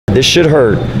This should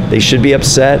hurt. They should be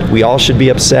upset. We all should be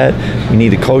upset. We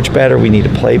need to coach better. We need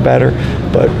to play better.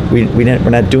 But we're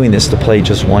not doing this to play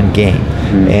just one game.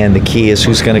 And the key is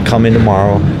who's going to come in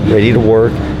tomorrow, ready to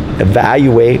work,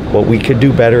 evaluate what we could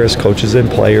do better as coaches and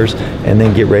players, and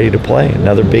then get ready to play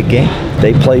another big game.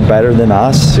 They played better than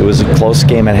us. It was a close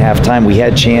game at halftime. We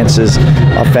had chances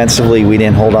offensively. We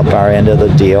didn't hold up our end of the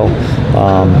deal.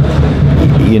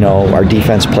 You know, our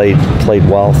defense played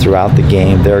well throughout the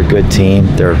game. They're a good team.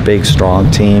 They're a big, strong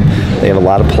team. They have a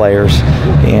lot of players,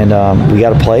 and we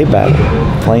got to play better,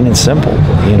 plain and simple.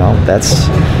 You know, that's.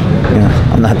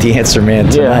 I'm not the answer man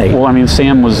tonight. Yeah, well, I mean,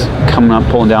 Sam was coming up,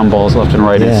 pulling down balls left and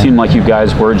right. Yeah. It seemed like you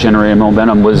guys were generating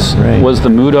momentum. Was the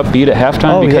mood upbeat at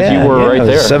halftime because you were right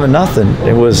there? 7-0.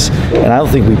 It was, and I don't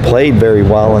think we played very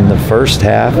well in the first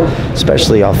half,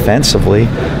 especially offensively.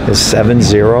 It was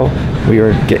 7-0. We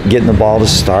were getting the ball to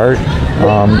start.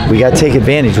 We got to take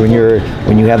advantage when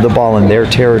you have the ball in their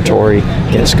territory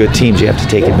against good teams. You have to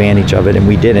take advantage of it, and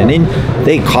we did. And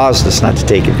they caused us not to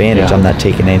take advantage. I'm not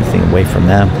taking anything away from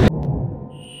them.